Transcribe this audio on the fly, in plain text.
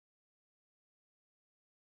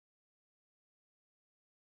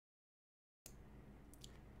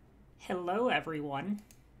Hello, everyone.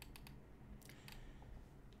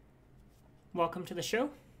 Welcome to the show.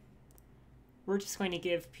 We're just going to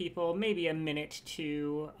give people maybe a minute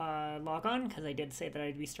to log on, because I did say that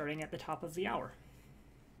I'd be starting at the top of the hour.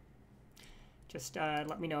 Just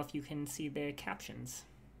let me know if you can see the captions.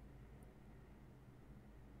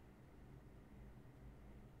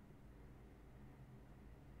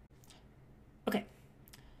 Okay,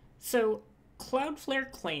 so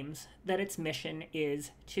Cloudflare claims that its mission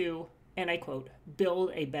is to, and I quote,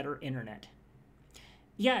 build a better internet.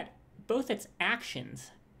 Yet, both its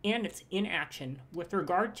actions and its inaction with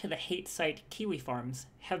regard to the hate site KiwiFarms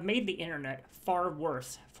have made the internet far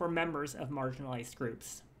worse for members of marginalized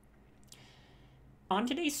groups. On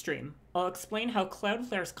today's stream, I'll explain how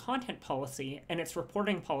Cloudflare's content policy and its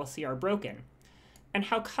reporting policy are broken, and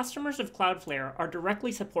how customers of Cloudflare are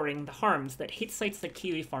directly supporting the harms that hate sites like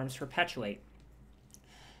KiwiFarms perpetuate.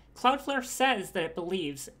 Cloudflare says that it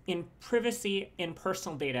believes in privacy in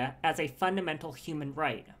personal data as a fundamental human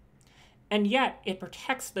right, and yet it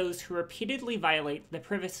protects those who repeatedly violate the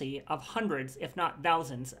privacy of hundreds, if not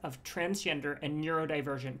thousands, of transgender and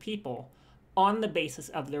neurodivergent people on the basis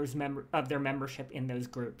of their membership in those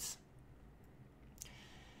groups.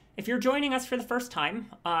 If you're joining us for the first time,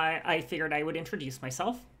 I figured I would introduce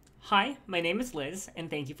myself. Hi, my name is Liz, and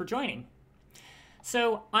thank you for joining.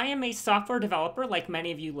 So I am a software developer like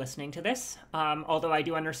many of you listening to this, although I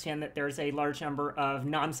do understand that there's a large number of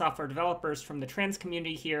non-software developers from the trans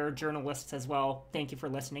community here, journalists as well. Thank you for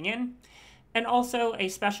listening in. And also a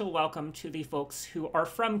special welcome to the folks who are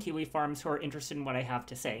from KiwiFarms who are interested in what I have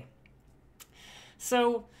to say.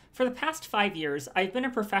 So for the past 5 years, I've been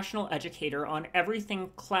a professional educator on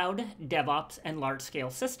everything cloud, DevOps, and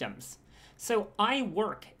large-scale systems. So I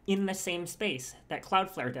work in the same space that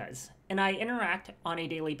Cloudflare does, and I interact on a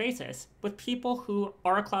daily basis with people who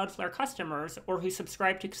are Cloudflare customers or who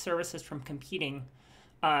subscribe to services from competitors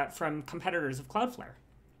of Cloudflare.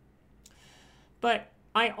 But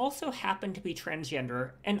I also happen to be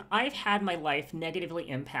transgender, and I've had my life negatively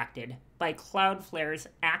impacted by Cloudflare's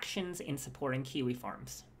actions in supporting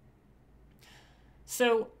KiwiFarms.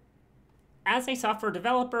 So, as a software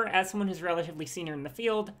developer, as someone who's relatively senior in the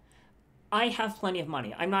field, I have plenty of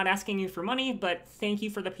money. I'm not asking you for money, but thank you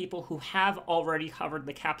for the people who have already covered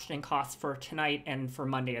the captioning costs for tonight and for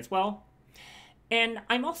Monday as well. And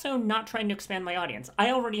I'm also not trying to expand my audience.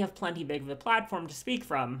 I already have plenty big of a platform to speak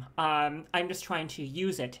from. I'm just trying to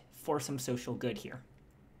use it for some social good here.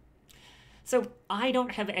 So I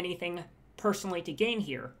don't have anything personally to gain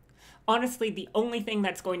here. Honestly, the only thing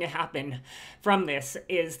that's going to happen from this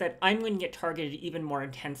is that I'm going to get targeted even more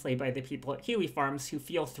intensely by the people at KiwiFarms who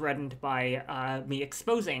feel threatened by me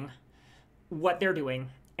exposing what they're doing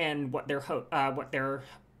and what their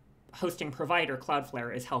hosting provider,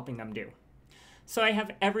 Cloudflare, is helping them do. So I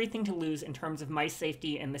have everything to lose in terms of my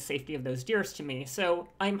safety and the safety of those dearest to me. So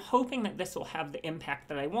I'm hoping that this will have the impact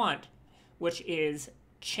that I want, which is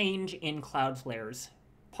change in Cloudflare's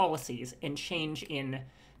policies and change in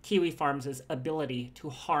KiwiFarms' ability to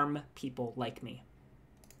harm people like me.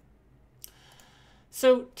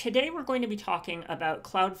 So today we're going to be talking about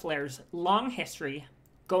Cloudflare's long history,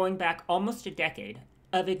 going back almost a decade,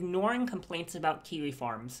 of ignoring complaints about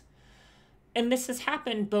KiwiFarms. And this has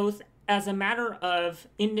happened both as a matter of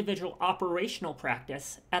individual operational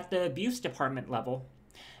practice at the abuse department level,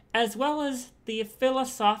 as well as the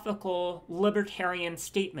philosophical libertarian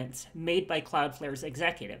statements made by Cloudflare's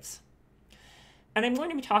executives. And I'm going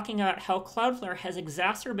to be talking about how Cloudflare has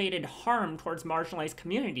exacerbated harm towards marginalized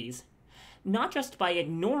communities, not just by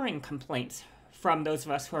ignoring complaints from those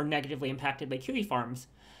of us who are negatively impacted by KiwiFarms,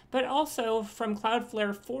 but also from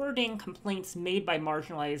Cloudflare forwarding complaints made by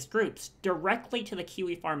marginalized groups directly to the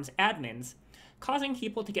KiwiFarms admins, causing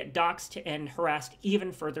people to get doxxed and harassed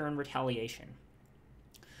even further in retaliation.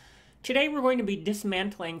 Today we're going to be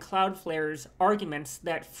dismantling Cloudflare's arguments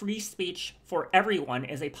that free speech for everyone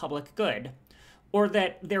is a public good, or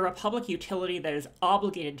that they're a public utility that is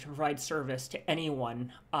obligated to provide service to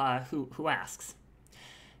anyone who asks.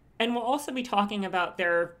 And we'll also be talking about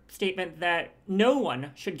their statement that no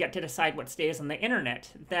one should get to decide what stays on the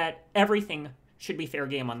internet, that everything should be fair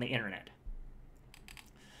game on the internet.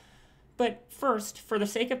 But first, for the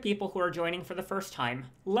sake of people who are joining for the first time,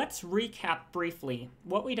 let's recap briefly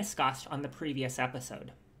what we discussed on the previous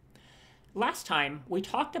episode. Last time, we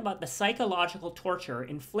talked about the psychological torture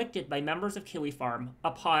inflicted by members of KiwiFarm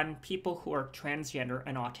upon people who are transgender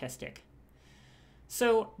and autistic.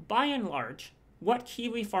 So, by and large, what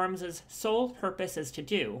KiwiFarms' sole purpose is to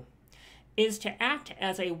do is to act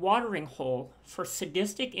as a watering hole for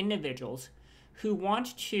sadistic individuals who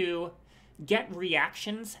want to get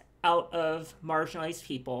reactions out of marginalized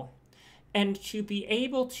people and to be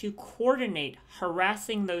able to coordinate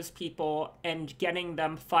harassing those people and getting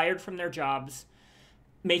them fired from their jobs,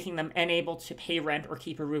 making them unable to pay rent or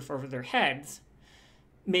keep a roof over their heads,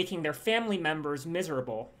 making their family members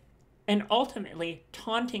miserable, and ultimately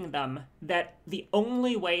taunting them that the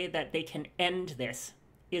only way that they can end this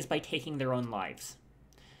is by taking their own lives.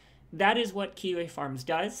 That is what KiwiFarms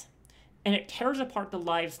does, and it tears apart the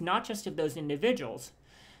lives not just of those individuals,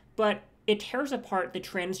 but it tears apart the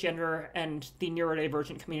transgender and the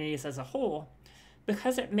neurodivergent communities as a whole,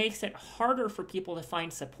 because it makes it harder for people to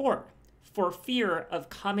find support for fear of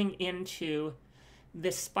coming into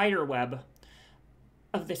this spider web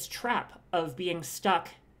of this trap of being stuck,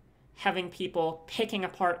 having people picking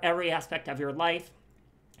apart every aspect of your life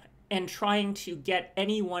and trying to get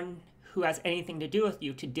anyone who has anything to do with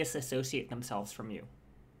you to disassociate themselves from you.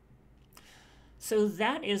 So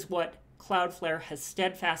that is what Cloudflare has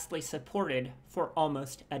steadfastly supported for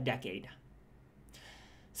almost a decade.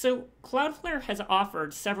 So Cloudflare has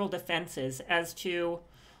offered several defenses as to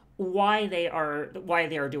why they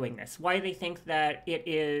are doing this, why they think that it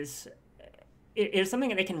is something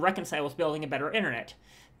that they can reconcile with building a better internet.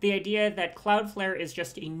 The idea that Cloudflare is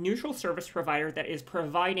just a neutral service provider that is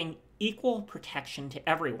providing equal protection to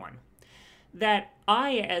everyone. That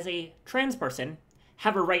I, as a trans person,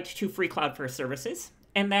 have a right to free Cloudflare services,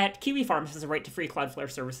 and that KiwiFarms has a right to free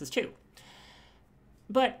Cloudflare services too.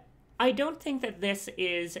 But I don't think that this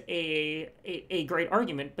is a great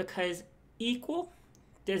argument, because equal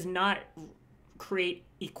does not create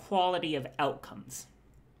equality of outcomes,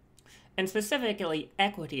 and specifically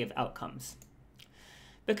equity of outcomes.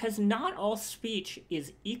 Because not all speech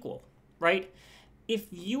is equal, right? If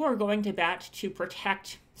you are going to bat to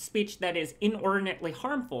protect speech that is inordinately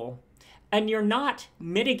harmful, and you're not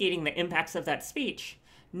mitigating the impacts of that speech,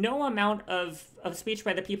 no amount of speech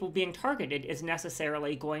by the people being targeted is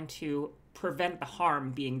necessarily going to prevent the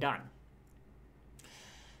harm being done.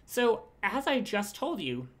 So, as I just told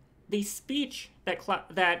you, the speech that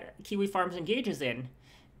KiwiFarms engages in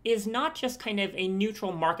is not just kind of a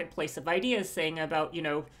neutral marketplace of ideas saying about,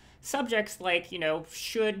 subjects like,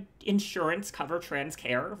 should insurance cover trans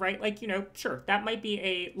care, right? Like, sure, that might be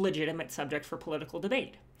a legitimate subject for political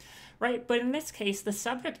debate, right? But in this case, the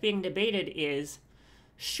subject being debated is,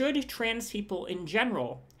 should trans people in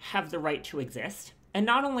general have the right to exist? And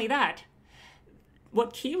not only that,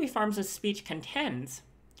 what KiwiFarms' speech contends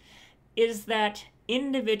is that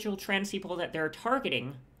individual trans people that they're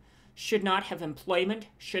targeting should not have employment,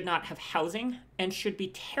 should not have housing, and should be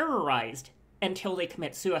terrorized until they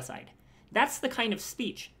commit suicide. That's the kind of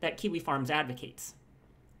speech that KiwiFarms advocates.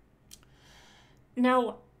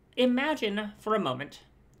 Now, imagine for a moment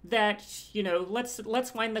that,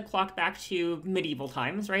 let's wind the clock back to medieval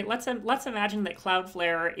times, right? Let's imagine that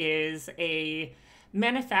Cloudflare is a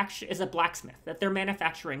blacksmith, that they're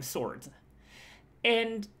manufacturing swords.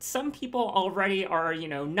 And some people already are,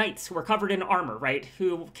 knights who are covered in armor, right?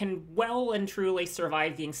 Who can well and truly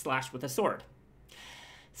survive being slashed with a sword.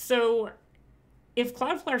 So if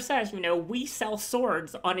Cloudflare says, we sell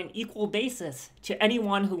swords on an equal basis to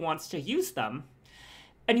anyone who wants to use them,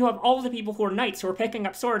 and you have all the people who are knights who are picking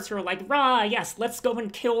up swords who are like, rah, yes, let's go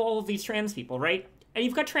and kill all of these trans people, right? And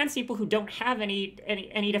you've got trans people who don't have any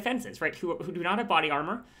defenses, right? Who do not have body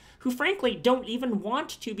armor, who frankly don't even want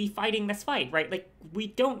to be fighting this fight, right? Like, we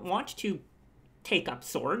don't want to take up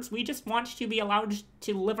swords. We just want to be allowed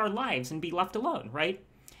to live our lives and be left alone, right?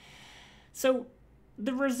 So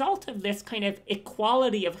the result of this kind of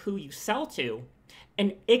equality of who you sell to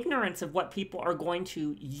and ignorance of what people are going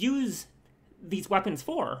to use these weapons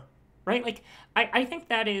for, right? Like, I think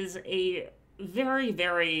that is a very,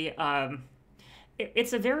 very,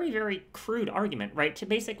 it's a very, very crude argument, right? To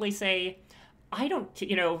basically say, I don't,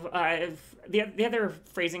 the other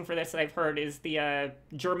phrasing for this that I've heard is the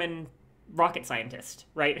German rocket scientist,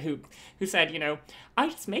 right? Who said, I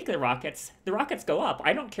just make the rockets go up.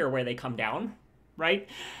 I don't care where they come down, right?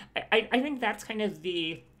 I think that's kind of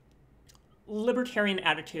the libertarian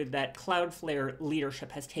attitude that Cloudflare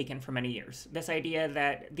leadership has taken for many years. This idea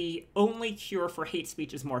that the only cure for hate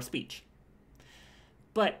speech is more speech.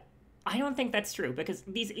 But I don't think that's true, because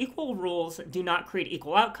these equal rules do not create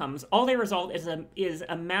equal outcomes. All they result is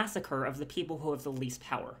a massacre of the people who have the least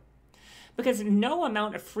power. Because no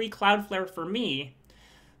amount of free Cloudflare for me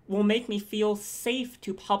will make me feel safe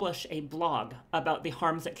to publish a blog about the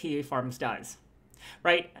harms that KiwiFarms does,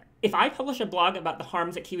 right? If I publish a blog about the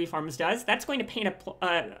harms that KiwiFarms does, that's going to paint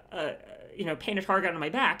a target on my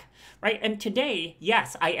back, right? And today,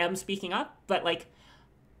 yes, I am speaking up, but like,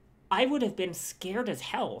 I would have been scared as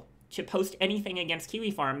hell to post anything against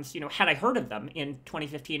KiwiFarms, had I heard of them in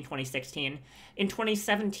 2015, 2016. In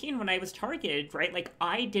 2017, when I was targeted, right, like,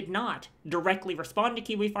 I did not directly respond to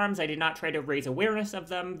KiwiFarms. I did not try to raise awareness of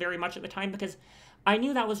them very much at the time because I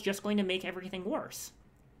knew that was just going to make everything worse.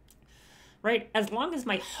 Right? As long as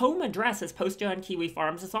my home address is posted on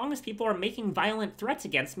KiwiFarms, as long as people are making violent threats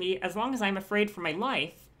against me, as long as I'm afraid for my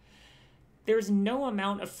life, there's no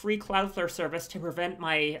amount of free Cloudflare service to prevent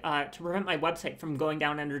my website from going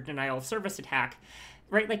down under denial of service attack.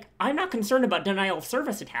 Right? Like, I'm not concerned about denial of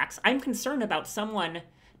service attacks. I'm concerned about someone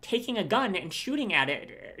taking a gun and shooting at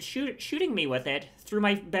it, shooting me with it through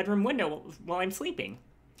my bedroom window while I'm sleeping.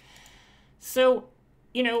 So,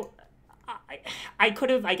 I could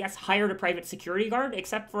have, I guess, hired a private security guard,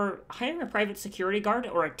 except for hiring a private security guard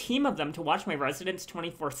or a team of them to watch my residence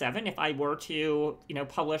 24/7 if I were to,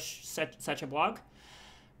 publish such a blog,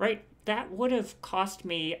 right? That would have cost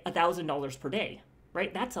me $1,000 per day,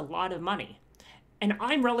 right? That's a lot of money. And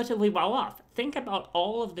I'm relatively well off. Think about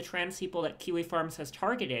all of the trans people that KiwiFarms has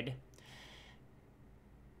targeted.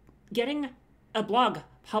 Getting a blog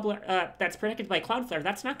that's protected by Cloudflare,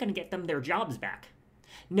 that's not going to get them their jobs back.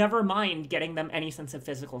 Never mind getting them any sense of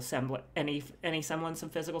any semblance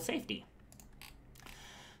of physical safety.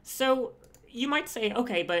 So you might say,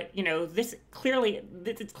 okay, but this clearly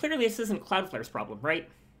this isn't Cloudflare's problem, right?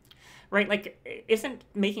 Right? Like, isn't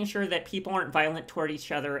making sure that people aren't violent toward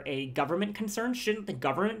each other a government concern? Shouldn't the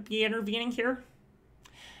government be intervening here?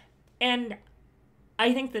 And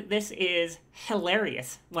I think that this is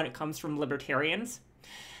hilarious when it comes from libertarians,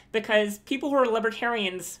 because people who are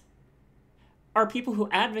libertarians are people who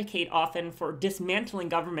advocate often for dismantling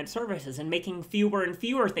government services and making fewer and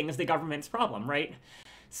fewer things the government's problem, right?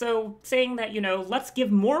 So saying that, let's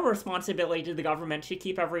give more responsibility to the government to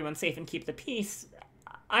keep everyone safe and keep the peace,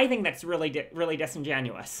 I think that's really, really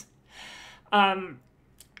disingenuous.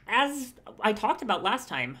 As I talked about last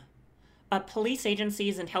time, police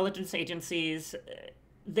agencies, intelligence agencies,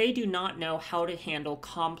 they do not know how to handle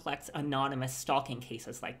complex anonymous stalking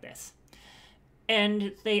cases like this.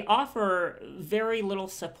 And they offer very little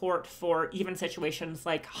support for even situations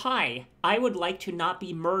like, hi, I would like to not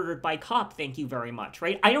be murdered by cop, thank you very much,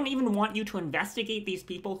 right? I don't even want you to investigate these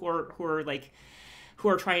people who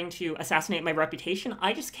are trying to assassinate my reputation.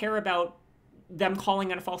 I just care about them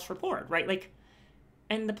calling in a false report, right? Like,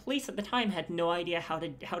 and the police at the time had no idea how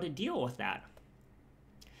to deal with that.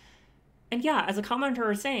 And yeah, as a commenter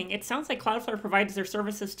is saying, it sounds like Cloudflare provides their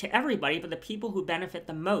services to everybody, but the people who benefit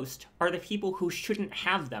the most are the people who shouldn't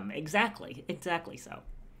have them. Exactly so.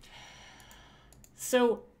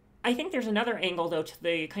 So I think there's another angle, though, to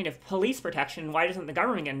the kind of police protection, why doesn't the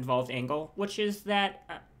government get involved angle, which is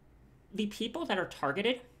that the people that are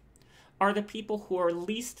targeted are the people who are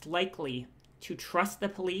least likely to trust the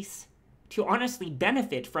police, to honestly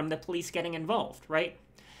benefit from the police getting involved, right?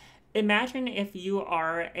 Imagine if you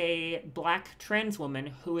are a black trans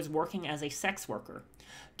woman who is working as a sex worker.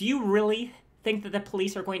 Do you really think that the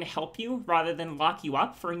police are going to help you rather than lock you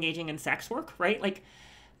up for engaging in sex work, right? Like,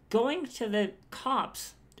 going to the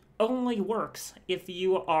cops only works if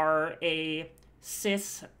you are a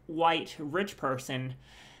cis, white, rich person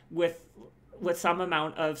with some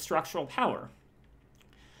amount of structural power.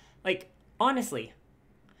 Like, honestly,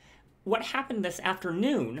 what happened this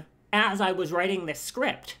afternoon as I was writing this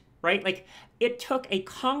script, right? Like, it took a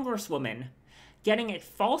congresswoman getting a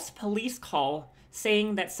false police call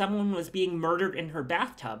saying that someone was being murdered in her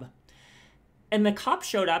bathtub. And the cops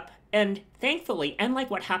showed up, and thankfully, and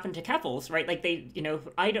like what happened to Keffels, right? Like, they,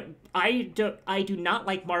 I do not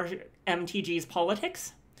like MTG's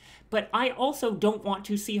politics, but I also don't want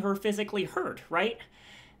to see her physically hurt, right?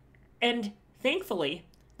 And thankfully,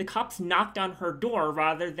 the cops knocked on her door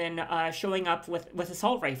rather than showing up with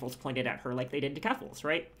assault rifles pointed at her like they did to Keffels,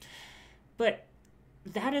 right? But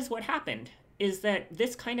that is what happened, is that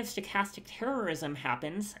this kind of stochastic terrorism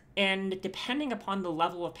happens, and depending upon the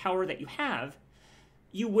level of power that you have,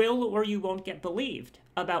 you will or you won't get believed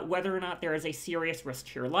about whether or not there is a serious risk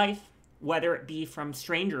to your life, whether it be from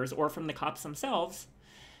strangers or from the cops themselves.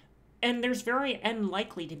 And there's very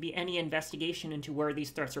unlikely to be any investigation into where these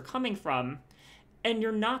threats are coming from, and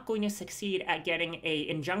you're not going to succeed at getting an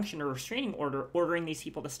injunction or restraining order ordering these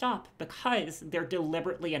people to stop because they're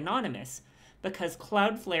deliberately anonymous, because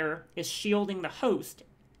Cloudflare is shielding the host,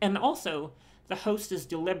 and also the host is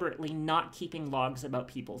deliberately not keeping logs about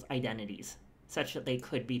people's identities, such that they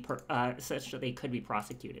could be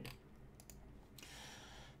prosecuted.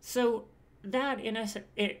 So that,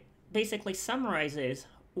 it basically summarizes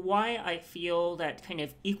why I feel that kind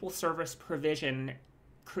of equal service provision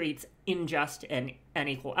creates unjust and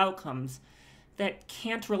unequal outcomes that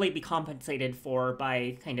can't really be compensated for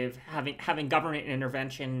by kind of having government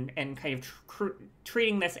intervention and kind of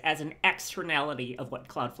treating this as an externality of what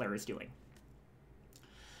Cloudflare is doing.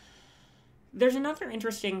 There's another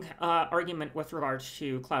interesting argument with regards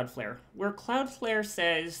to Cloudflare, where Cloudflare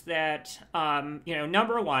says that,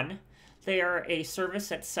 number one, they are a service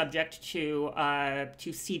that's subject to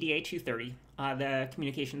CDA 230, the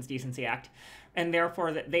Communications Decency Act, and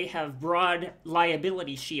therefore that they have broad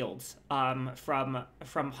liability shields from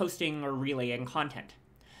hosting or relaying content.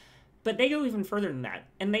 But they go even further than that,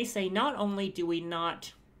 and they say not only do we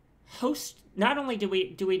not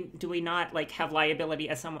like have liability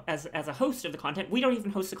as a host of the content, we don't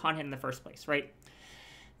even host the content in the first place, right?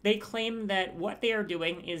 They claim that what they are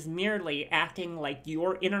doing is merely acting like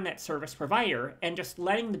your internet service provider and just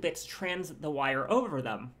letting the bits transit the wire over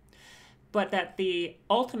them. But that the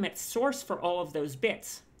ultimate source for all of those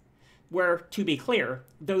bits, where, to be clear,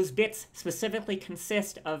 those bits specifically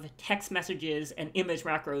consist of text messages and image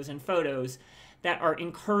macros and photos that are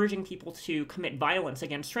encouraging people to commit violence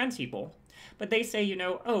against trans people. But they say,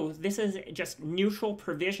 this is just neutral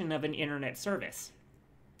provision of an internet service.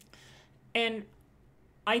 And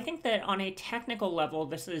I think that on a technical level,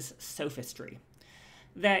 this is sophistry.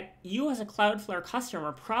 That you as a Cloudflare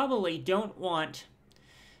customer probably don't want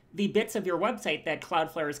the bits of your website that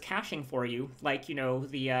Cloudflare is caching for you, like,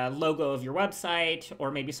 the logo of your website,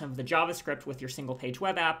 or maybe some of the JavaScript with your single-page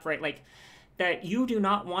web app, right? Like, that you do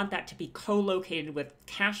not want that to be co-located with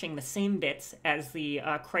caching the same bits as the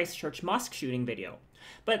Christchurch mosque shooting video.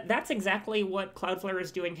 But that's exactly what Cloudflare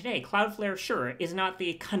is doing today. Cloudflare, sure, is not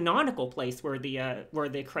the canonical place where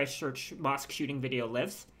the Christchurch mosque shooting video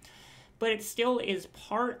lives, but it still is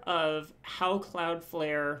part of how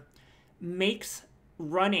Cloudflare makes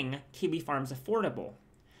running KiwiFarms affordable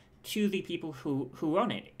to the people who own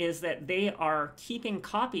it, is that they are keeping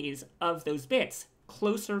copies of those bits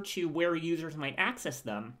closer to where users might access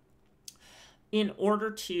them in order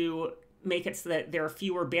to make it so that there are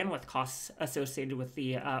fewer bandwidth costs associated with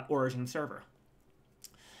the origin server.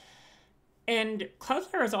 And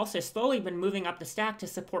Cloudflare has also slowly been moving up the stack to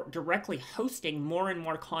support directly hosting more and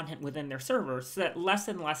more content within their servers so that less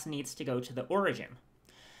and less needs to go to the origin.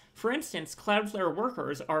 For instance, Cloudflare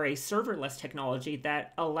Workers are a serverless technology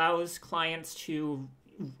that allows clients to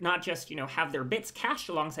not just, have their bits cached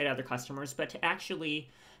alongside other customers, but to actually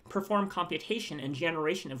perform computation and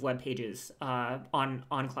generation of web pages on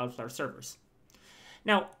Cloudflare servers.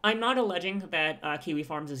 Now, I'm not alleging that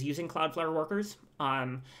KiwiFarms is using Cloudflare Workers.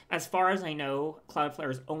 As far as I know,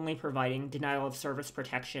 Cloudflare is only providing denial of service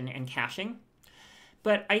protection and caching.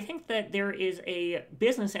 But I think that there is a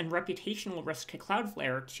business and reputational risk to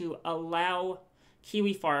Cloudflare to allow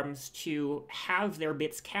KiwiFarms to have their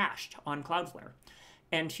bits cached on Cloudflare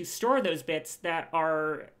and to store those bits that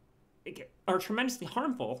are tremendously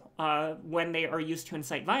harmful when they are used to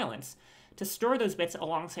incite violence, to store those bits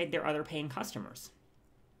alongside their other paying customers.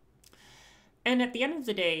 And at the end of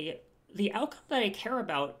the day, the outcome that I care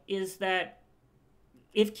about is that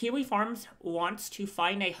if KiwiFarms wants to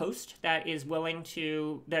find a host that is willing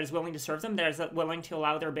to serve them, that is willing to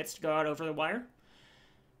allow their bits to go out over the wire,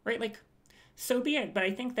 right? Like, so be it. But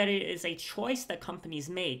I think that it is a choice that companies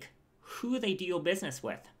make who they deal business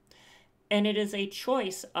with. And it is a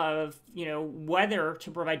choice of, whether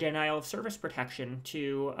to provide denial of service protection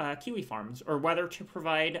to KiwiFarms, or whether to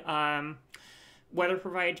provide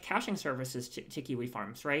caching services to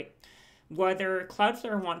KiwiFarms, right? Whether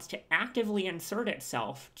Cloudflare wants to actively insert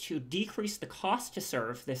itself to decrease the cost to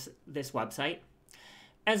serve this website,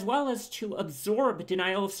 as well as to absorb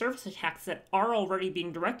denial of service attacks that are already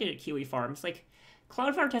being directed at KiwiFarms. Like,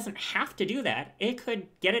 Cloudflare doesn't have to do that. It could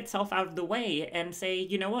get itself out of the way and say,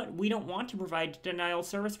 you know what, we don't want to provide denial of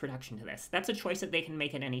service protection to this. That's a choice that they can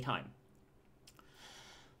make at any time.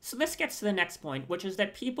 So this gets to the next point, which is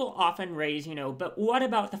that people often raise, but what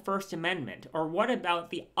about the First Amendment? Or what about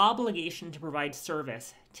the obligation to provide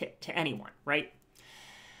service to anyone, right?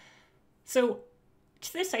 So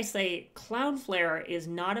to this I say, Cloudflare is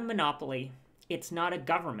not a monopoly. It's not a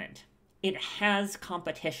government. It has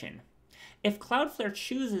competition. If Cloudflare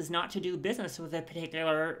chooses not to do business with a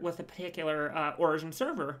particular origin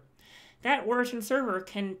server, that origin server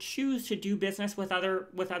can choose to do business with other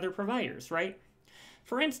providers, right?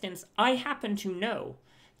 For instance, I happen to know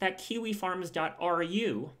that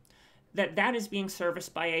KiwiFarms.ru, that is being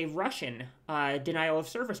serviced by a Russian denial of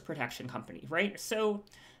service protection company, right? So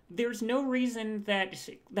there's no reason that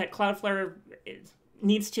Cloudflare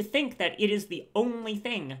needs to think that it is the only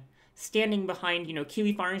thing standing behind,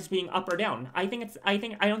 KiwiFarms being up or down. I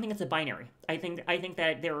don't think it's a binary. I think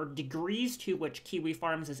that there are degrees to which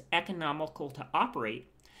KiwiFarms is economical to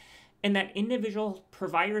operate, and that individual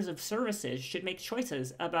providers of services should make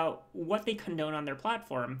choices about what they condone on their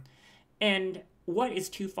platform and what is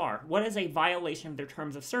too far. What is a violation of their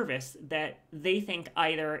terms of service that they think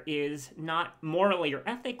either is not morally or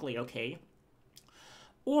ethically okay,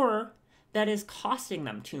 or that is costing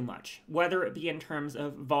them too much, whether it be in terms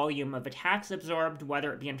of volume of attacks absorbed,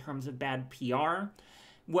 whether it be in terms of bad PR,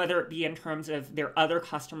 whether it be in terms of their other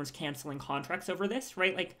customers canceling contracts over this,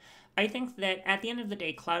 right? Like, I think that at the end of the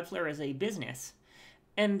day, Cloudflare is a business,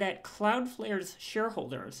 and that Cloudflare's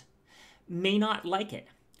shareholders may not like it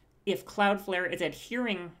if Cloudflare is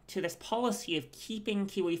adhering to this policy of keeping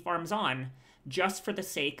KiwiFarms on just for the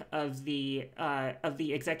sake of the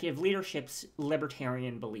executive leadership's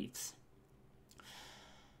libertarian beliefs.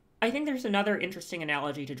 I think there's another interesting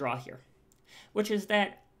analogy to draw here, which is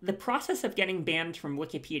that the process of getting banned from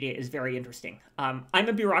Wikipedia is very interesting. I'm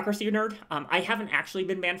a bureaucracy nerd. I haven't actually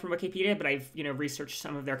been banned from Wikipedia, but I've researched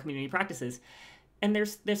some of their community practices. And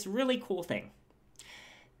there's this really cool thing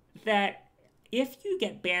that if you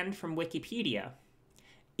get banned from Wikipedia,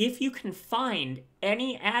 if you can find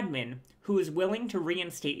any admin who is willing to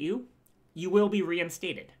reinstate you, you will be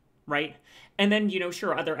reinstated, right? And then,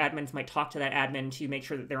 sure, other admins might talk to that admin to make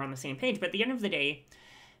sure that they're on the same page. But at the end of the day,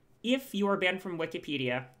 if you are banned from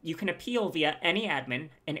Wikipedia, you can appeal via any admin,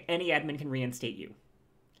 and any admin can reinstate you.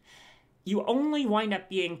 You only wind up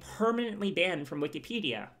being permanently banned from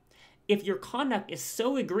Wikipedia if your conduct is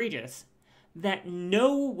so egregious that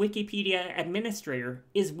no Wikipedia administrator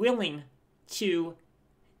is willing to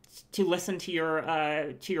listen to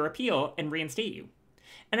your appeal and reinstate you.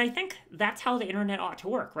 And I think that's how the internet ought to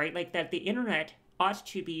work, right? Like, that the internet ought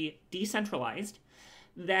to be decentralized,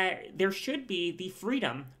 that there should be the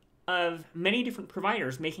freedom of many different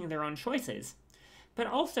providers making their own choices, but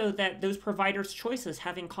also that those providers' choices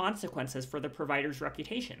having consequences for the provider's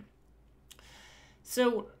reputation.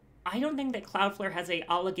 So I don't think that Cloudflare has an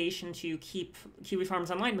obligation to keep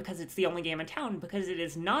KiwiFarms online because it's the only game in town, because it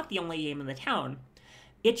is not the only game in the town.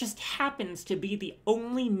 It just happens to be the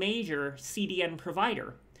only major CDN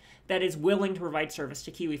provider that is willing to provide service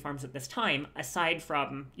to KiwiFarms at this time, aside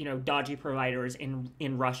from dodgy providers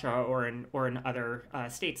in Russia or in other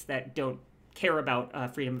states that don't care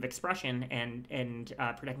about freedom of expression and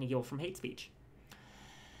protecting people from hate speech.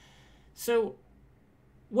 So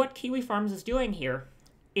what KiwiFarms is doing here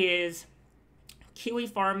is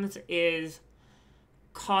KiwiFarms is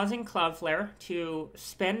causing Cloudflare to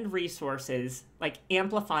spend resources like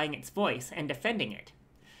amplifying its voice and defending it,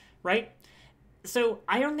 right? So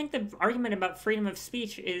I don't think the argument about freedom of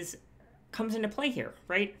speech comes into play here,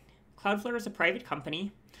 right? Cloudflare is a private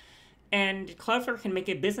company, and Cloudflare can make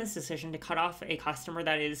a business decision to cut off a customer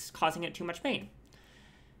that is causing it too much pain.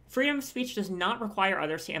 Freedom of speech does not require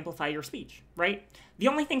others to amplify your speech, right? The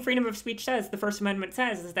only thing freedom of speech says, the First Amendment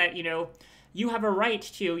says, is that, you have a right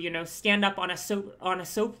to, stand up on a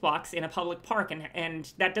soapbox in a public park,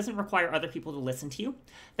 and that doesn't require other people to listen to you.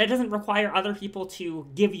 That doesn't require other people to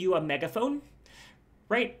give you a megaphone,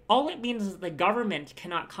 right? All it means is the government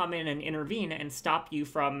cannot come in and intervene and stop you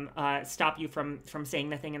from saying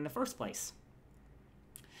the thing in the first place.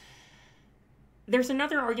 There's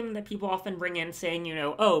another argument that people often bring in saying,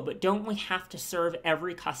 oh, but don't we have to serve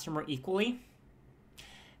every customer equally?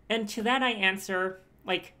 And to that I answer,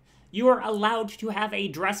 like, you are allowed to have a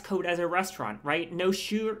dress code as a restaurant, right? No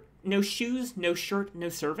shoes, no shirt, no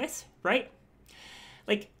service, right?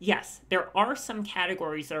 Like, yes, there are some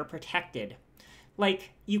categories that are protected.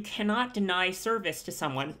 Like, you cannot deny service to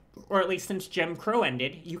someone, or at least since Jim Crow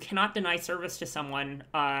ended, you cannot deny service to someone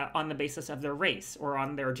on the basis of their race, or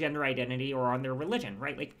on their gender identity, or on their religion,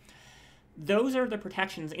 right? Like, those are the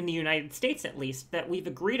protections in the United States, at least, that we've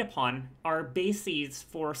agreed upon are bases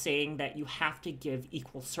for saying that you have to give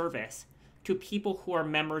equal service to people who are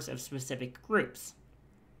members of specific groups.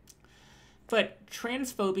 But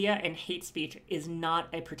transphobia and hate speech is not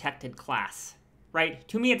a protected class, right?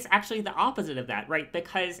 To me, it's actually the opposite of that, right?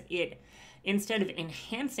 Because it, instead of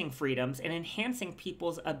enhancing freedoms and enhancing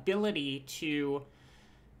people's ability to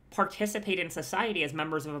participate in society as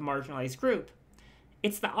members of a marginalized group,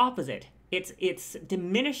 it's the opposite. It's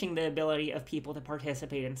diminishing the ability of people to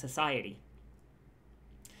participate in society.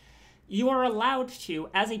 You are allowed to,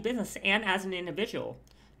 as a business and as an individual,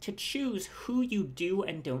 to choose who you do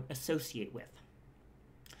and don't associate with.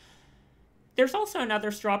 There's also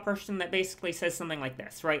another straw person that basically says something like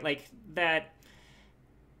this, right? Like that,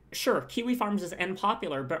 sure, KiwiFarms is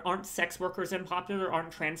unpopular, but aren't sex workers unpopular?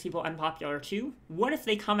 Aren't trans people unpopular too? What if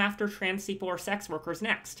they come after trans people or sex workers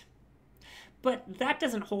next? But that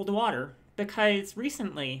doesn't hold water, because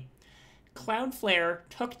recently, Cloudflare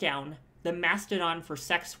took down the Mastodon for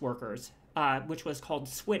sex workers, which was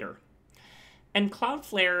called Twitter, And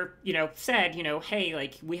Cloudflare, said, hey,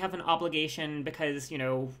 like, we have an obligation because,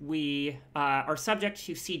 we are subject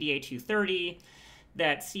to CDA 230,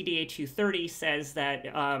 that CDA 230 says that,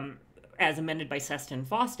 as amended by SESTA and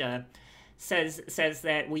FOSTA, says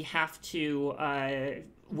that we have to,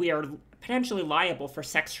 we are potentially liable for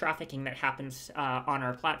sex trafficking that happens on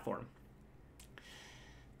our platform.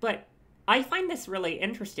 But I find this really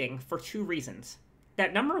interesting for two reasons.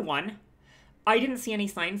 That number one, I didn't see any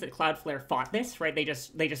signs that Cloudflare fought this, right? They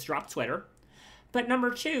just dropped Twitter. But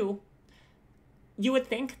number two, you would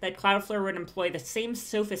think that Cloudflare would employ the same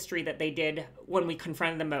sophistry that they did when we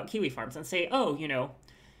confronted them about KiwiFarms and say, oh,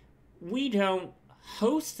 we don't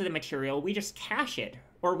host the material, we just cache it,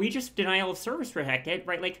 or we just denial of service protect it,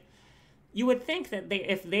 right? Like, you would think that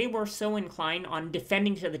if they were so inclined on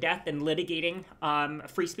defending to the death and litigating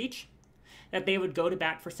free speech, that they would go to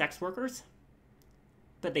bat for sex workers,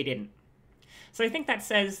 but they didn't. So I think that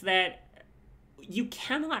says that you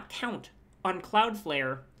cannot count on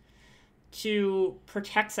Cloudflare to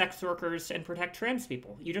protect sex workers and protect trans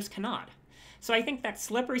people. You just cannot. So I think that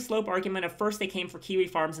slippery slope argument of first they came for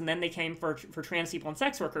KiwiFarms and then they came for trans people and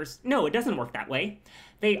sex workers, no, it doesn't work that way.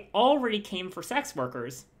 They already came for sex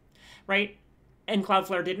workers, right? And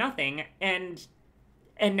Cloudflare did nothing. And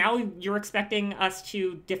now you're expecting us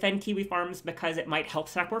to defend KiwiFarms because it might help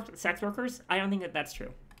sex workers? I don't think that that's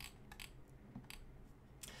true.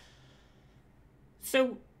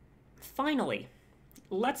 So, finally,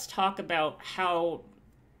 let's talk about how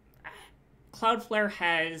Cloudflare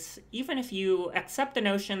has, even if you accept the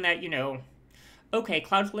notion that, okay,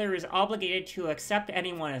 Cloudflare is obligated to accept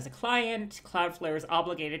anyone as a client, Cloudflare is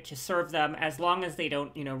obligated to serve them as long as they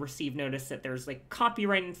don't, receive notice that there's, like,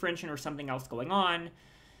 copyright infringement or something else going on.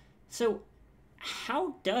 So,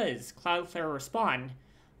 how does Cloudflare respond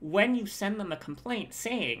when you send them a complaint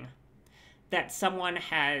saying that someone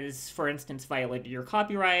has, for instance, violated your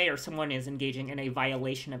copyright, or someone is engaging in a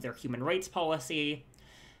violation of their human rights policy?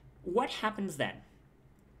 What happens then?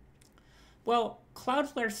 Well,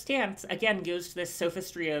 Cloudflare's stance, again, goes to this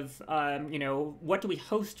sophistry of, what do we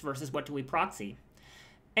host versus what do we proxy?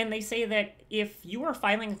 And they say that if you are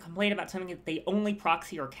filing a complaint about something that they only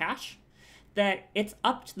proxy or cache, that it's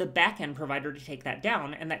up to the backend provider to take that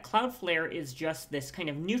down, and that Cloudflare is just this kind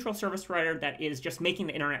of neutral service provider that is just making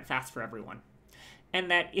the internet fast for everyone.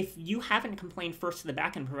 And that if you haven't complained first to the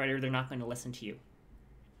backend provider, they're not going to listen to you.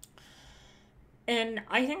 And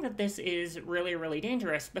I think that this is really, really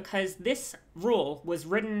dangerous because this rule was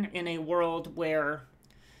written in a world where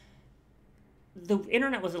the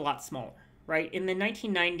internet was a lot smaller, right? In the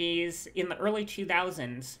 1990s, in the early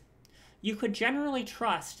 2000s, you could generally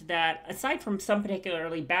trust that, aside from some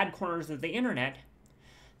particularly bad corners of the internet,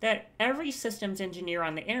 that every systems engineer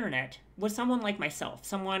on the internet was someone like myself,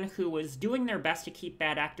 someone who was doing their best to keep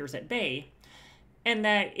bad actors at bay, and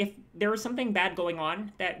that if there was something bad going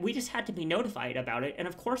on, that we just had to be notified about it, and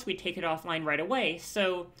of course we'd take it offline right away.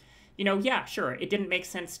 So, yeah, sure, it didn't make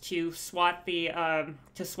sense to swat the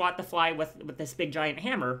fly with this big giant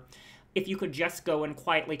hammer, if you could just go and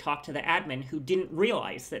quietly talk to the admin who didn't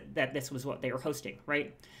realize that this was what they were hosting,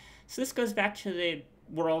 right? So this goes back to the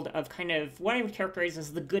world of kind of what I would characterize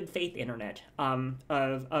as the good faith internet of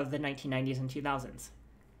the 1990s and 2000s.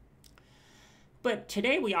 But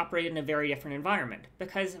today we operate in a very different environment,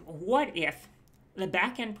 because what if the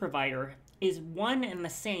backend provider is one and the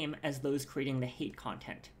same as those creating the hate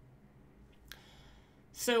content?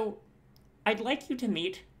 So I'd like you to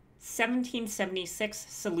meet 1776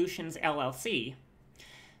 Solutions LLC,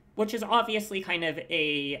 which is obviously kind of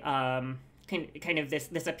a kind of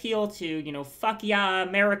this appeal to, fuck yeah,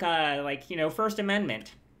 America, like, First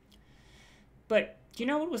Amendment. But do you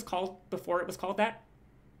know what it was called before it was called that?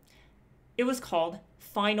 It was called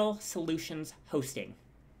Final Solutions Hosting.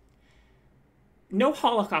 No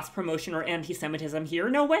Holocaust promotion or anti-Semitism here,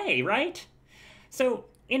 no way, right? So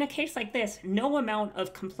in a case like this, no amount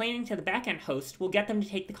of complaining to the backend host will get them to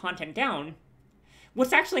take the content down.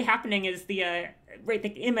 What's actually happening is the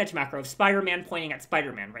image macro of Spider-Man pointing at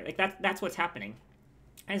Spider-Man, right? Like that's what's happening.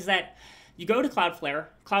 Is that you go to Cloudflare,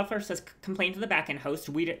 Cloudflare says complain to the backend host.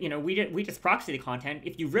 We just proxy the content.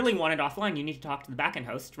 If you really want it offline, you need to talk to the backend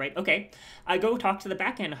host, right? Okay, I go talk to the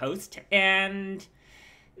backend host, and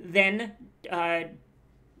then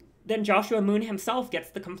Joshua Moon himself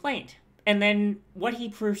gets the complaint. And then what he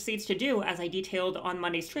proceeds to do, as I detailed on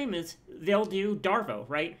Monday's stream, is they'll do Darvo,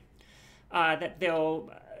 right? That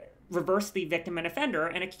they'll reverse the victim and offender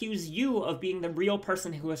and accuse you of being the real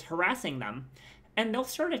person who is harassing them. And they'll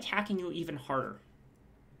start attacking you even harder.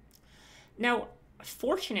 Now,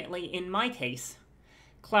 fortunately, in my case,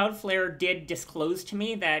 Cloudflare did disclose to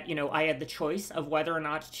me that, I had the choice of whether or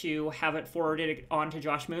not to have it forwarded on to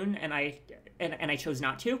Josh Moon, and I chose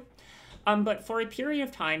not to. But for a period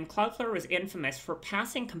of time, Cloudflare was infamous for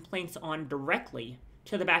passing complaints on directly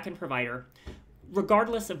to the backend provider,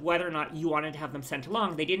 regardless of whether or not you wanted to have them sent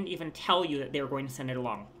along. They didn't even tell you that they were going to send it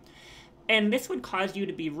along. And this would cause you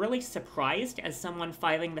to be really surprised as someone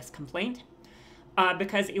filing this complaint,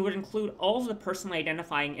 because it would include all of the personally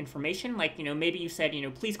identifying information, like, maybe you said,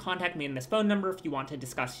 please contact me in this phone number if you want to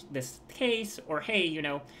discuss this case, or hey,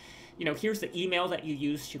 here's the email that you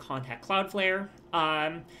used to contact Cloudflare.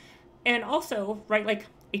 And also, right, like,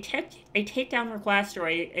 a takedown request or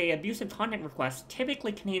a abusive content request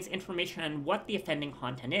typically contains information on what the offending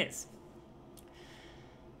content is.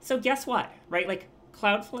 So guess what, right? Like,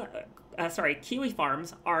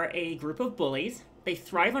 KiwiFarms are a group of bullies. They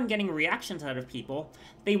thrive on getting reactions out of people.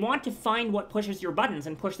 They want to find what pushes your buttons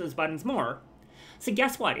and push those buttons more. So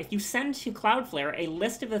guess what? If you send to Cloudflare a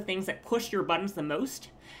list of the things that push your buttons the most,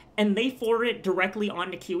 and they forward it directly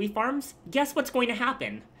onto KiwiFarms, guess what's going to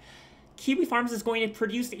happen? KiwiFarms is going to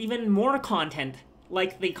produce even more content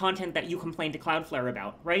like the content that you complained to Cloudflare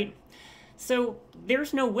about, right? So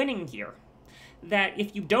there's no winning here. That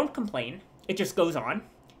if you don't complain, it just goes on.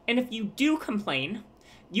 And if you do complain,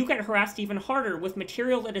 you get harassed even harder with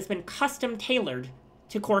material that has been custom tailored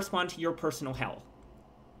to correspond to your personal hell.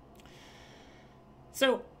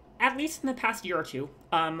 So, at least in the past year or two,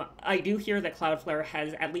 I do hear that Cloudflare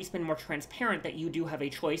has at least been more transparent that you do have a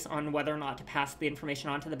choice on whether or not to pass the information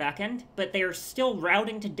on to the backend, but they are still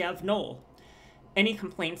routing to dev null any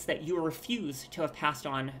complaints that you refuse to have passed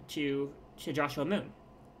on to Joshua Moon.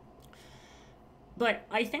 But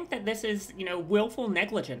I think that this is, willful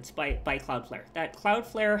negligence by Cloudflare. That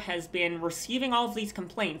Cloudflare has been receiving all of these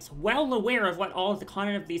complaints, well aware of what all of the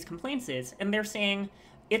content of these complaints is, and they're saying,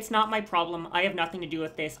 it's not my problem, I have nothing to do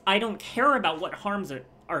with this, I don't care about what harms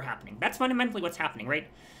are happening. That's fundamentally what's happening, right?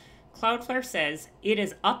 Cloudflare says it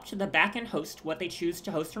is up to the backend host what they choose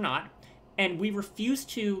to host or not, and we refuse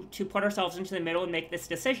to put ourselves into the middle and make this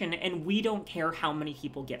decision, and we don't care how many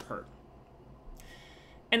people get hurt.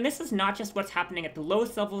 And this is not just what's happening at the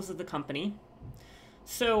lowest levels of the company.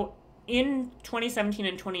 So in 2017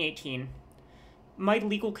 and 2018, my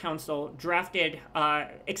legal counsel drafted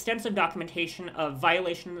extensive documentation of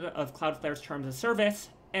violation of Cloudflare's terms of service,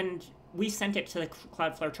 and we sent it to the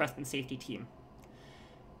Cloudflare Trust and Safety team.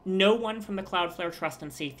 No one from the Cloudflare Trust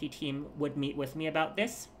and Safety team would meet with me about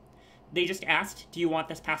this. They just asked, do you want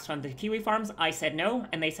this passed on to KiwiFarms? I said no,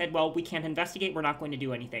 and they said, well, we can't investigate, we're not going to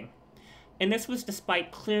do anything. And this was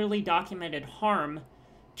despite clearly documented harm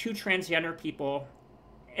to transgender people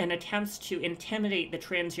and attempts to intimidate the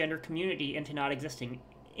transgender community into not existing,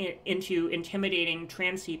 into intimidating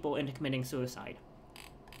trans people into committing suicide.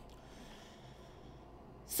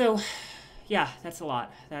 So, yeah, that's a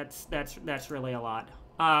lot. That's really a lot.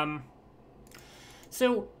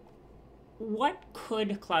 So, what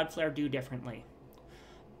could Cloudflare do differently?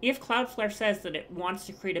 If Cloudflare says that it wants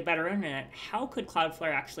to create a better internet, how could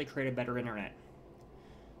Cloudflare actually create a better internet?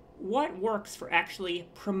 What works for actually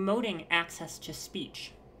promoting access to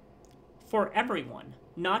speech for everyone,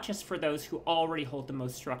 not just for those who already hold the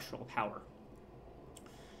most structural power?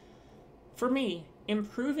 For me,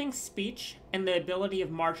 improving speech and the ability of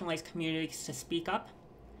marginalized communities to speak up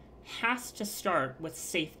has to start with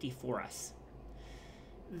safety for us.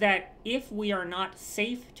 That if we are not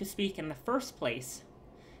safe to speak in the first place,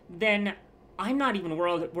 then I'm not even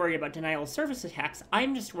worried about denial of service attacks.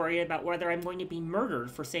 I'm just worried about whether I'm going to be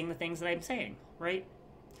murdered for saying the things that I'm saying, right?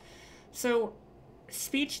 So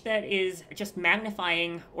speech that is just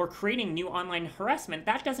magnifying or creating new online harassment,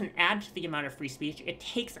 that doesn't add to the amount of free speech. It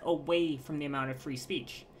takes away from the amount of free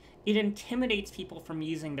speech. It intimidates people from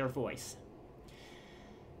using their voice.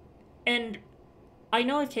 And I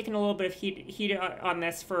know I've taken a little bit of heat on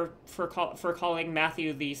this for calling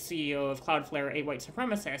Matthew, the CEO of Cloudflare, a white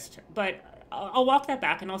supremacist, but I'll walk that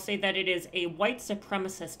back and I'll say that it is a white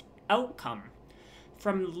supremacist outcome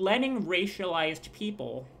from letting racialized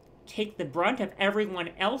people take the brunt of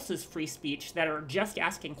everyone else's free speech that are just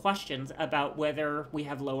asking questions about whether we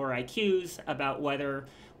have lower IQs, about whether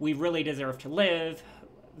we really deserve to live,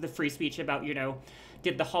 the free speech about,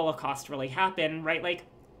 did the Holocaust really happen, right? Like,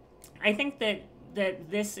 I think that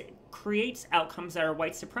this creates outcomes that are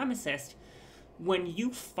white supremacist when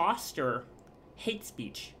you foster hate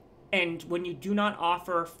speech and when you do not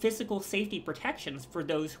offer physical safety protections for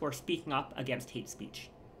those who are speaking up against hate speech.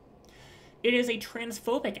 It is a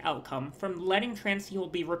transphobic outcome from letting trans people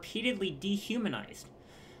be repeatedly dehumanized,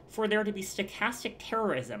 for there to be stochastic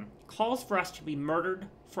terrorism, calls for us to be murdered,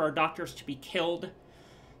 for our doctors to be killed,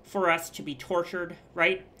 for us to be tortured,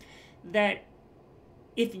 right? That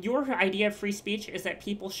if your idea of free speech is that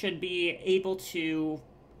people should be able to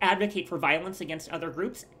advocate for violence against other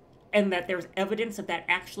groups, and that there's evidence of that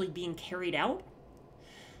actually being carried out,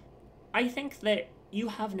 I think that you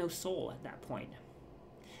have no soul at that point.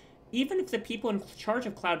 Even if the people in charge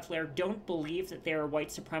of Cloudflare don't believe that they are white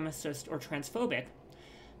supremacist or transphobic,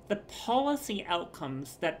 the policy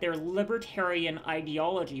outcomes that their libertarian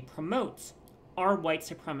ideology promotes are white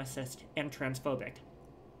supremacist and transphobic.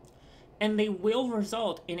 And they will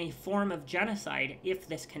result in a form of genocide if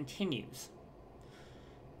this continues.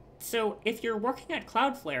 So if you're working at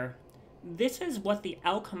Cloudflare, this is what the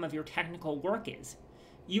outcome of your technical work is.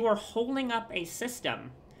 You are holding up a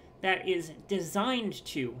system that is designed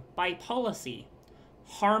to, by policy,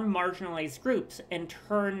 harm marginalized groups and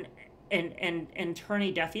turn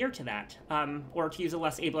a deaf ear to that, or to use a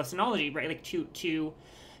less ableist analogy, right? Like to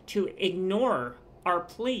ignore our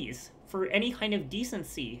pleas for any kind of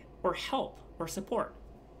decency or help or support.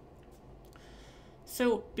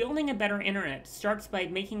 So building a better internet starts by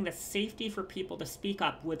making the safety for people to speak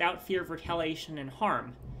up without fear of retaliation and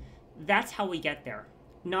harm. That's how we get there,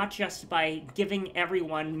 not just by giving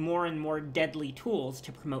everyone more and more deadly tools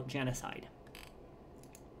to promote genocide.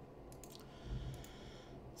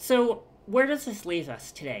 So where does this leave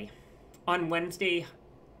us today, on Wednesday,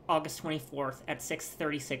 August 24th at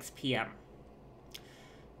 6:36 p.m.?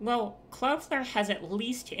 Well, Cloudflare has at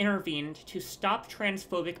least intervened to stop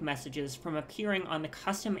transphobic messages from appearing on the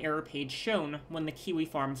custom error page shown when the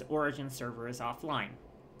KiwiFarms origin server is offline.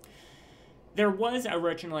 There was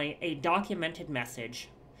originally a documented message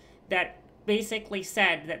that basically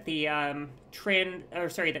said that the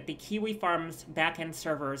KiwiFarms backend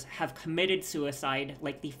servers have committed suicide,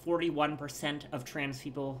 like the 41% of trans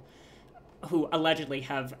people who allegedly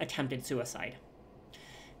have attempted suicide.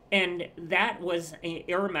 And that was an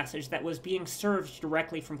error message that was being served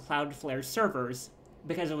directly from Cloudflare's servers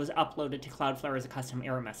because it was uploaded to Cloudflare as a custom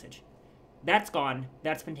error message. That's gone.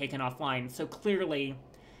 That's been taken offline. So clearly,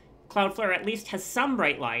 Cloudflare at least has some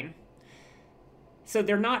bright line. So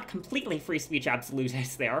they're not completely free speech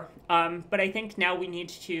absolutists there. But I think now we need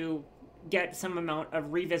to get some amount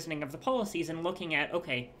of revisiting of the policies and looking at,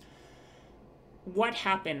 okay, what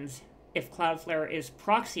happens if Cloudflare is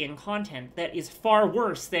proxying content that is far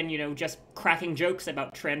worse than, just cracking jokes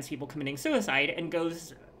about trans people committing suicide, and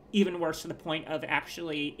goes even worse to the point of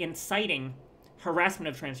actually inciting harassment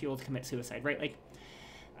of trans people to commit suicide, right? Like,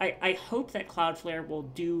 I hope that Cloudflare will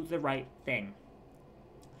do the right thing.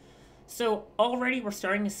 So already we're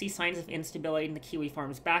starting to see signs of instability in the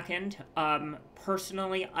KiwiFarms backend.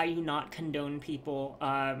 Personally, I do not condone people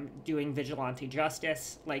doing vigilante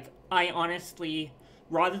justice. Like, I honestly,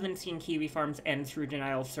 rather than seeing KiwiFarms end through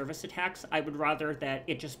denial of service attacks, I would rather that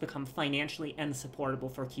it just become financially unsupportable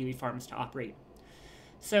for KiwiFarms to operate.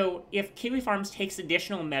 So if KiwiFarms takes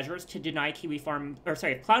additional measures to deny if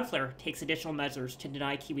Cloudflare takes additional measures to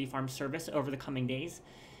deny KiwiFarms service over the coming days,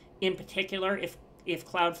 in particular, if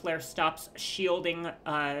Cloudflare stops shielding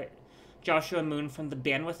Joshua Moon from the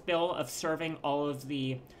bandwidth bill of serving all of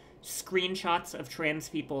the screenshots of trans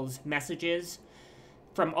people's messages,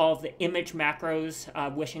 from all of the image macros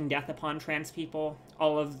wishing death upon trans people,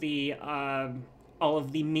 all of the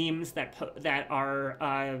memes that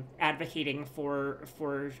are advocating for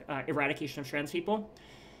eradication of trans people,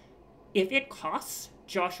 if it costs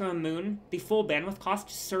Joshua Moon the full bandwidth cost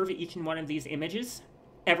to serve each and one of these images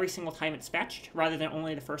every single time it's fetched, rather than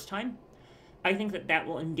only the first time, I think that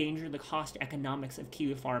will endanger the cost economics of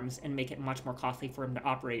KiwiFarms and make it much more costly for him to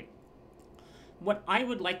operate. What I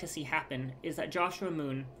would like to see happen is that Joshua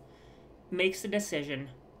Moon makes the decision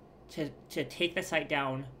to take the site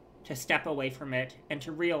down, to step away from it, and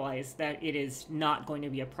to realize that it is not going to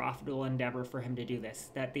be a profitable endeavor for him to do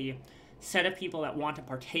this, that the set of people that want to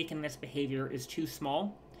partake in this behavior is too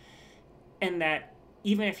small, and that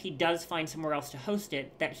even if he does find somewhere else to host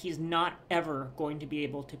it, that he's not ever going to be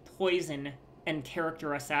able to poison and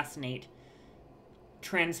character assassinate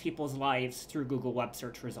trans people's lives through Google web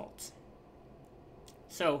search results.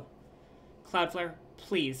 So, Cloudflare,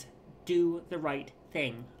 please do the right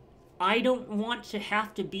thing. I don't want to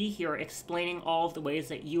have to be here explaining all of the ways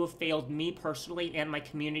that you have failed me personally and my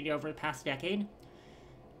community over the past decade.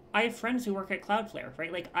 I have friends who work at Cloudflare,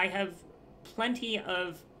 right? Like, I have plenty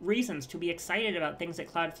of reasons to be excited about things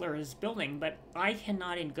that Cloudflare is building, but I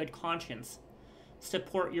cannot in good conscience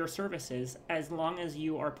support your services as long as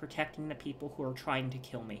you are protecting the people who are trying to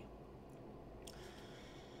kill me.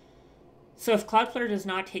 So if Cloudflare does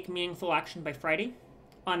not take meaningful action by Friday,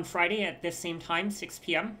 on Friday at this same time, 6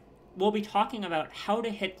 p.m., we'll be talking about how to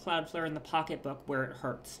hit Cloudflare in the pocketbook where it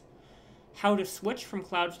hurts. how to switch from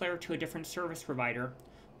Cloudflare to a different service provider,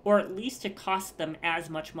 or at least to cost them as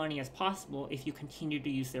much money as possible if you continue to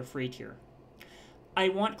use their free tier. I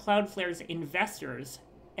want Cloudflare's investors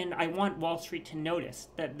and I want Wall Street to notice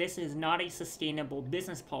that this is not a sustainable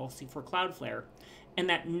business policy for Cloudflare, and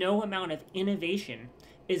that no amount of innovation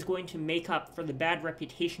is going to make up for the bad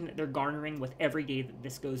reputation that they're garnering with every day that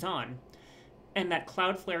this goes on, and that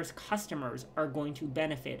Cloudflare's customers are going to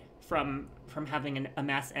benefit from having a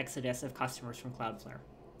mass exodus of customers from Cloudflare.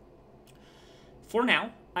 For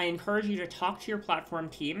now, I encourage you to talk to your platform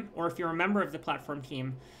team, or if you're a member of the platform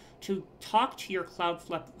team, to talk to your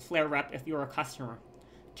Cloudflare rep if you're a customer.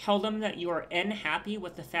 Tell them that you are unhappy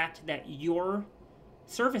with the fact that your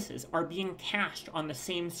services are being cached on the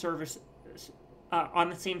same servers as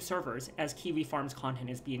KiwiFarms content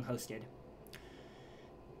is being hosted.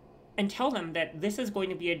 And tell them that this is going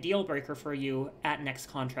to be a deal breaker for you at next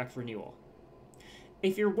contract renewal.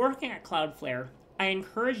 If you're working at Cloudflare, I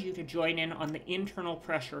encourage you to join in on the internal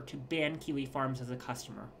pressure to ban KiwiFarms as a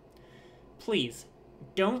customer. Please,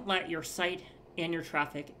 don't let your site and your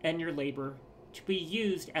traffic and your labor to be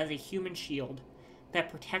used as a human shield that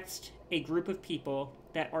protects a group of people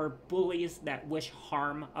that are bullies that wish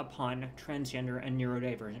harm upon transgender and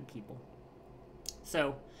neurodivergent people.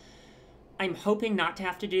 So, I'm hoping not to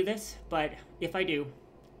have to do this, but if I do,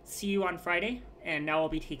 see you on Friday, and now I'll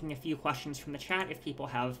be taking a few questions from the chat if people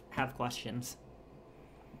have questions.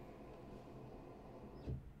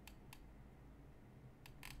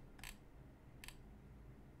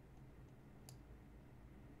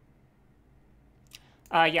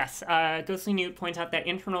 Yes, Ghostly Newt points out that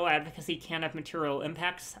internal advocacy can have material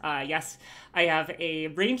impacts. Yes, I have a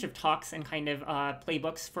range of talks and kind of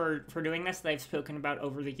playbooks for doing this that I've spoken about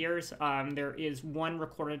over the years. There is one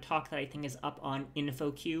recorded talk that I think is up on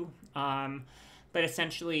InfoQ, but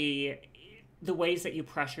essentially the ways that you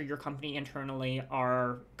pressure your company internally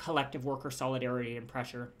are collective worker solidarity and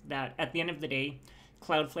pressure. That at the end of the day,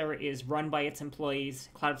 Cloudflare is run by its employees.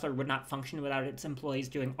 Cloudflare would not function without its employees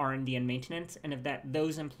doing R&D and maintenance, and if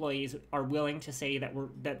those employees are willing to say that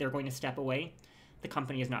they're going to step away, the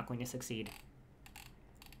company is not going to succeed.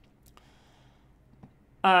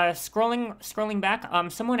 Scrolling back,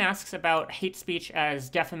 someone asks about hate speech as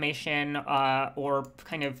defamation, or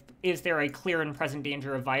kind of, is there a clear and present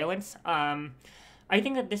danger of violence? I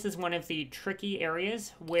think that this is one of the tricky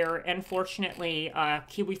areas where, unfortunately,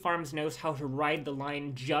 KiwiFarms knows how to ride the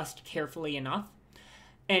line just carefully enough.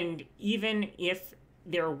 And even if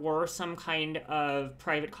there were some kind of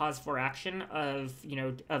private cause for action of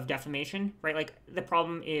defamation, right? Like, the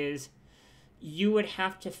problem is you would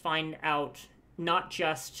have to find out not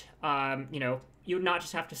just, you would not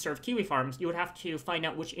just have to serve KiwiFarms, you would have to find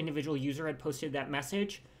out which individual user had posted that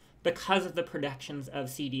message, because of the protections of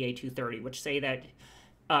CDA 230, which say that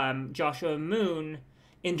Joshua Moon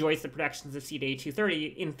enjoys the protections of CDA 230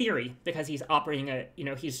 in theory because he's operating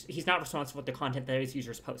he's not responsible for the content that his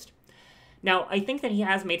users post. Now, I think that he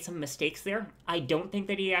has made some mistakes there. I don't think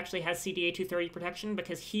that he actually has CDA 230 protection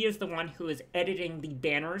because he is the one who is editing the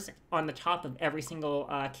banners on the top of every single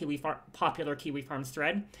popular KiwiFarms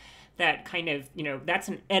thread. That kind of, that's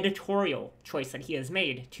an editorial choice that he has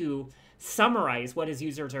made to summarize what his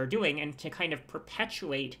users are doing and to kind of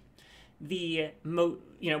perpetuate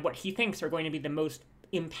what he thinks are going to be the most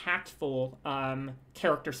impactful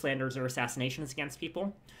character slanders or assassinations against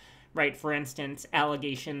people, right? For instance,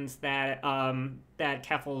 allegations that that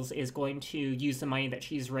Keffels is going to use the money that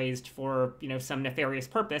she's raised for some nefarious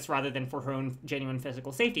purpose rather than for her own genuine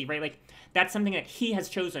physical safety, right? Like, that's something that he has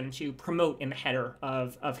chosen to promote in the header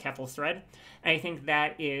of Keffels' thread, and I think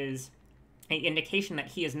that is an indication that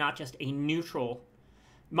he is not just a neutral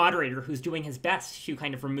moderator who's doing his best to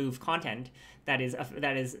kind of remove content that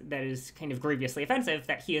is kind of grievously offensive,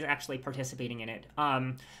 that he is actually participating in it.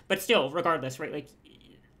 But still, regardless, right? Like,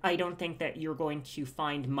 I don't think that you're going to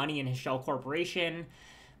find money in his shell corporation.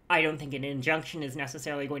 I don't think an injunction is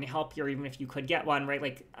necessarily going to help you, or even if you could get one, right?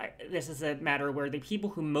 Like, this is a matter where the people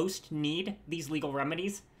who most need these legal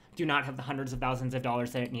remedies do not have the hundreds of thousands of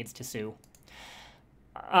dollars that it needs to sue.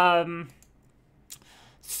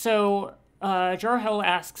 So Jarhel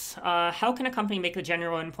asks, how can a company make the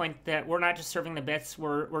genuine point that we're not just serving the bits,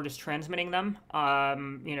 we're just transmitting them?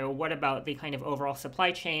 What about the kind of overall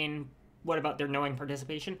supply chain? What about their knowing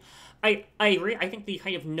participation? I agree. I think the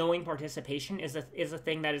kind of knowing participation is a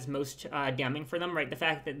thing that is most damning for them, right? The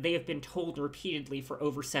fact that they have been told repeatedly for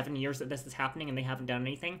over 7 years that this is happening and they haven't done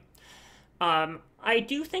anything. I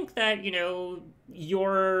do think that, your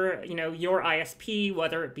ISP,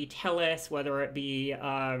 whether it be TELUS, whether it be,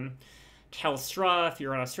 Telstra, if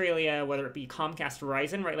you're in Australia, whether it be Comcast,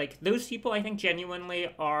 Verizon, right? Like those people, I think genuinely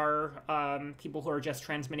are people who are just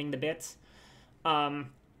transmitting the bits. I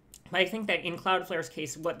think that in Cloudflare's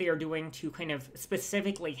case, what they are doing to kind of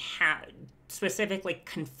specifically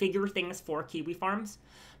configure things for KiwiFarms,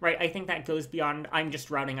 right? I think that goes beyond I'm just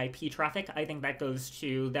routing IP traffic. I think that goes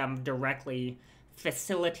to them directly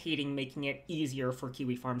facilitating, making it easier for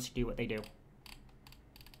KiwiFarms to do what they do.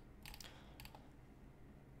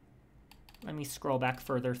 Let me scroll back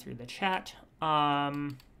further through the chat.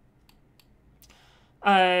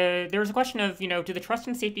 There's a question of, do the trust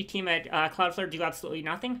and safety team at Cloudflare do absolutely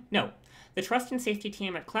nothing? No. The trust and safety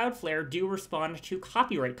team at Cloudflare do respond to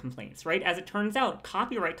copyright complaints, right? As it turns out,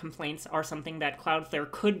 copyright complaints are something that Cloudflare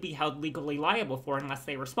could be held legally liable for unless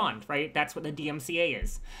they respond, right? That's what the DMCA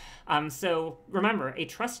is. So remember, a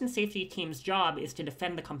trust and safety team's job is to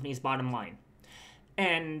defend the company's bottom line.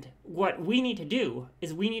 And what we need to do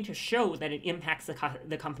is we need to show that it impacts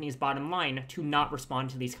the company's bottom line to not respond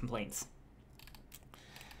to these complaints.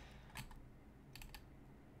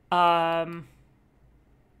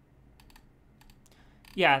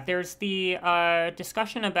 Yeah, there's the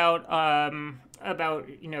discussion about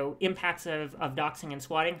impacts of doxing and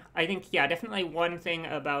swatting. I think, yeah, definitely one thing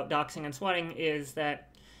about doxing and swatting is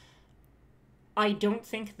that I don't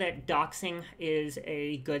think that doxing is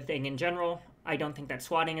a good thing in general. I don't think that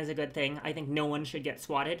swatting is a good thing. I think no one should get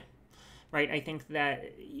swatted, right? I think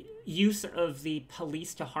that use of the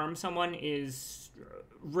police to harm someone is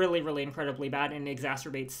really, really incredibly bad and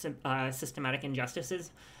exacerbates systematic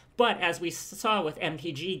injustices. But as we saw with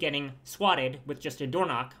MTG getting swatted with just a door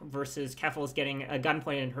knock versus Keffels getting a gun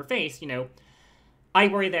pointed in her face, I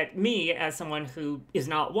worry that me, as someone who is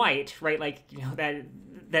not white, right, like,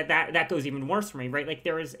 that goes even worse for me, right? Like,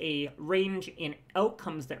 there is a range in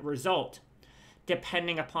outcomes that result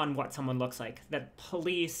depending upon what someone looks like. That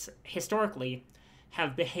police, historically,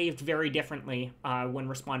 have behaved very differently when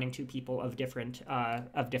responding to people of different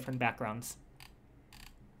backgrounds.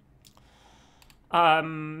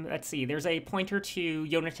 Let's see. There's a pointer to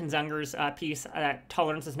Jonathan Zunger's piece that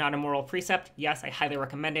tolerance is not a moral precept. Yes, I highly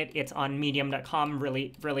recommend it. It's on medium.com.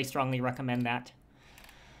 Really, really strongly recommend that.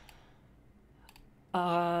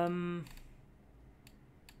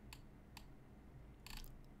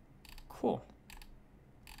 Cool.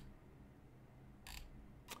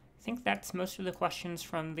 I think that's most of the questions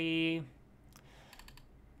from the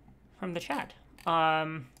chat.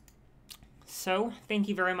 So thank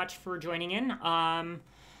you very much for joining in.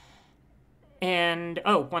 And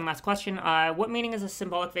one last question. What meaning is a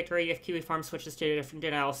symbolic victory if KiwiFarms switches to a different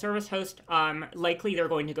denial of service host? Likely they're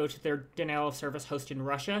going to go to their denial of service host in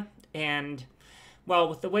Russia. And well,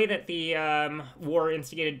 with the way that the war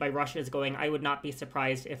instigated by Russia is going, I would not be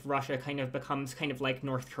surprised if Russia kind of becomes kind of like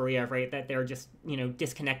North Korea, right? That they're just,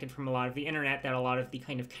 disconnected from a lot of the internet, that a lot of the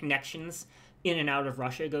kind of connections in and out of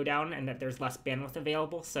Russia go down, and that there's less bandwidth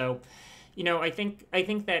available. So, I think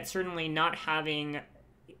that certainly not having,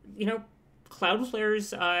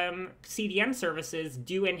 Cloudflare's CDN services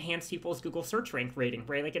do enhance people's Google search rank rating,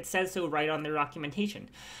 right? Like it says so right on their documentation,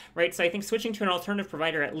 right? So I think switching to an alternative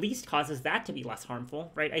provider at least causes that to be less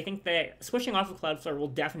harmful, right? I think that switching off of Cloudflare will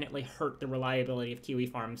definitely hurt the reliability of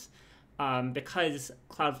KiwiFarms because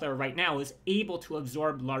Cloudflare right now is able to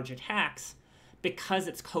absorb large attacks because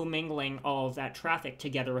it's commingling all of that traffic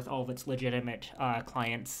together with all of its legitimate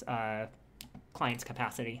clients'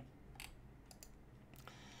 capacity.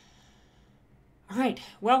 All right,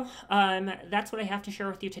 well, that's what I have to share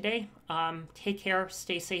with you today. Take care,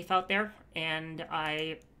 stay safe out there, and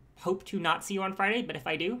I hope to not see you on Friday, but if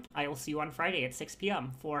I do, I will see you on Friday at 6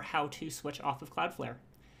 p.m. for how to switch off of Cloudflare.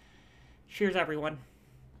 Cheers, everyone.